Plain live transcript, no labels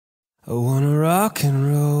I wanna rock and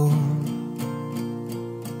roll.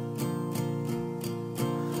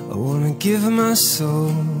 I wanna give my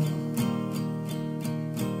soul.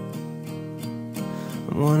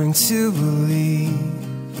 I'm wanting to believe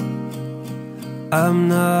I'm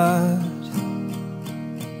not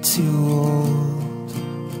too old.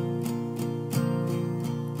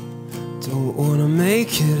 Don't wanna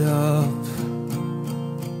make it up.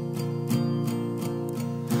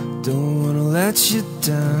 Don't wanna let you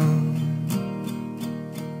down.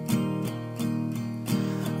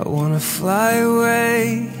 I wanna fly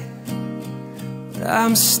away, but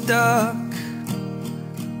I'm stuck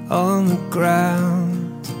on the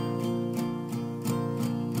ground.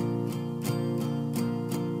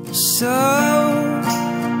 So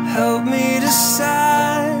help me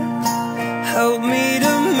decide, help me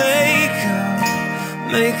to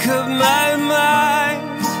make up my mind.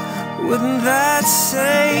 Wouldn't that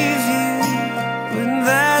save you? Wouldn't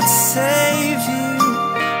that save you?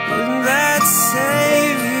 Wouldn't that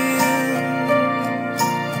save you?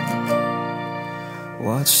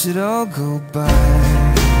 Watch it all go by.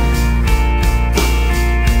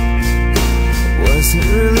 Was it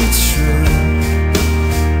really true?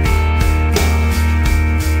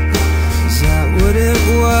 Is that what it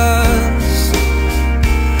was?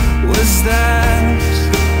 Was that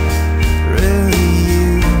really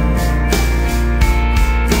you?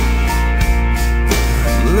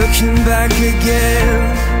 I'm looking back again,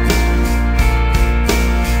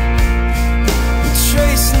 I'm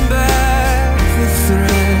tracing back the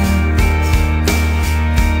thread.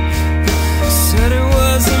 Said it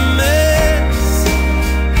was a mess.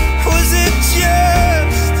 Was it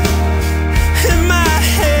just in my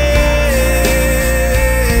head?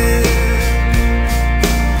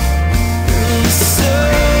 And so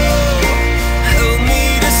help me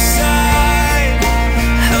decide,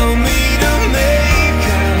 help me to make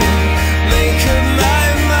up my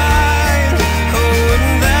mind. Oh,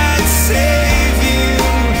 wouldn't that save you?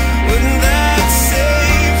 Wouldn't that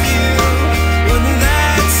save you? Wouldn't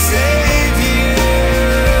that save you?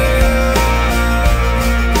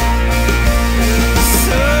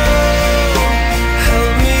 So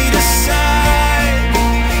help me decide,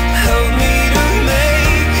 help me to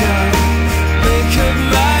make up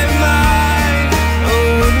my mind. Oh,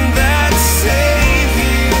 wouldn't that save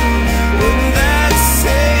you? Wouldn't that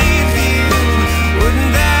save you?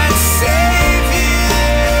 Wouldn't that save you?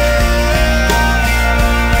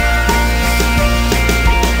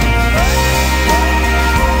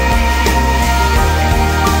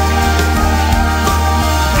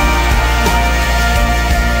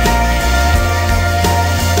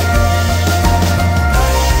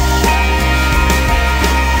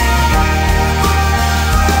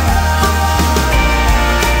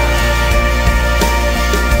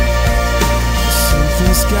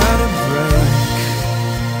 Something's gotta break.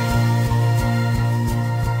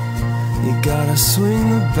 You gotta swing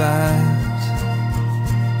the bat.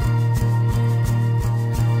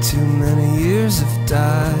 Too many years of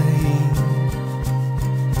dying.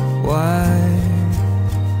 Why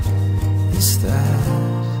is that?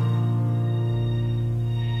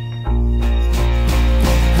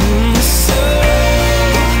 And so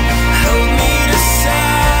help me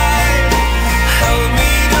decide, help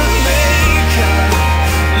me to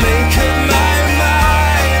make up my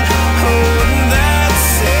mind. Oh, wouldn't that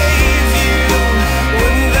save you?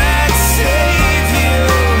 Wouldn't that save you?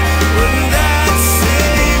 Wouldn't that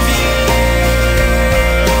save you?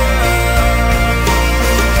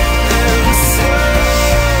 And so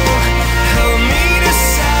help me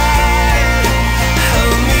decide,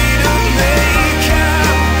 help me to make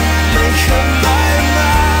up my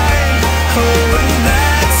mind. Oh, wouldn't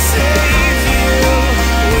that save you?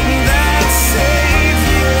 Wouldn't that save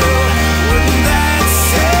you? Wouldn't that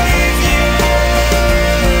save you?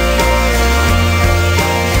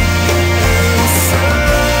 And so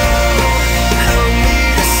help me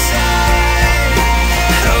decide,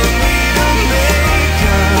 help me to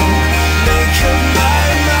make up my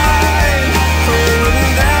mind. Oh,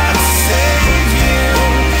 wouldn't that save you?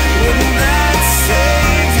 Wouldn't that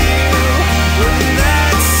save you? Wouldn't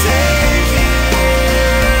that save you?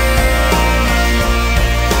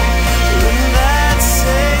 Wouldn't that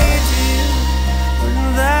save you?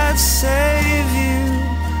 Wouldn't that save you?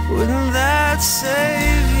 Wouldn't that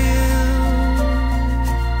save you?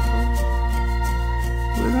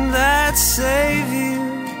 Wouldn't that save you?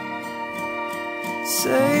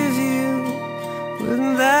 Save you?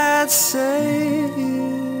 Wouldn't that save